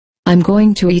I'm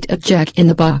going to eat a Jack in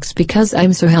the Box because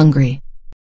I'm so hungry.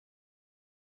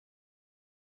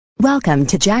 Welcome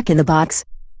to Jack in the Box.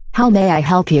 How may I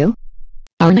help you?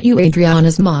 Aren't you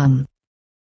Adriana's mom?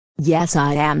 Yes,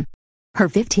 I am. Her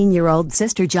 15-year-old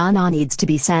sister Jana needs to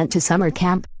be sent to summer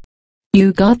camp.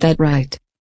 You got that right.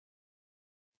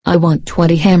 I want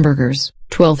 20 hamburgers,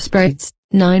 12 Sprites,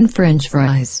 9 French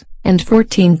fries, and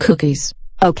 14 cookies.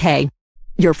 Okay.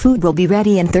 Your food will be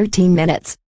ready in 13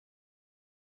 minutes.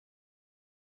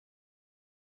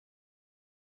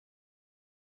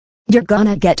 You're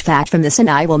gonna get fat from this and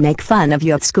I will make fun of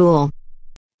you at school.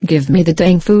 Give me the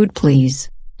dang food, please.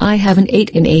 I haven't ate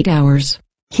in 8 hours.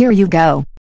 Here you go.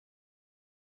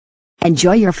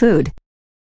 Enjoy your food.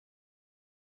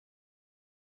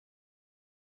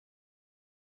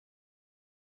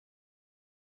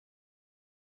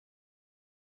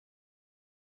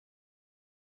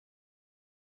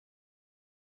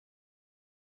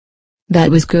 That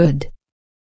was good.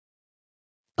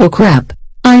 Oh crap,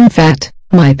 I'm fat.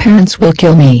 My parents will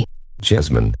kill me.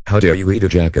 Jasmine, how dare you eat a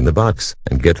Jack in the Box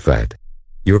and get fat?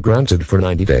 You're grounded for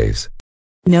 90 days.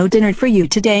 No dinner for you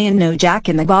today and no Jack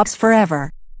in the Box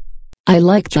forever. I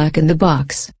like Jack in the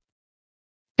Box.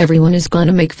 Everyone is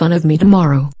gonna make fun of me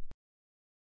tomorrow.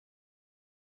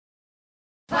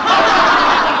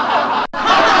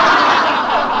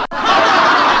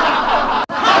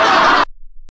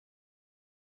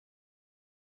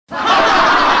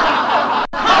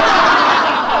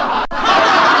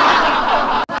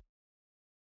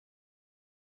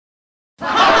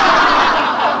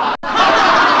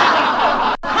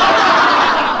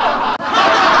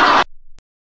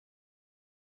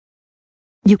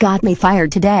 You got me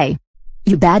fired today.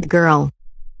 You bad girl.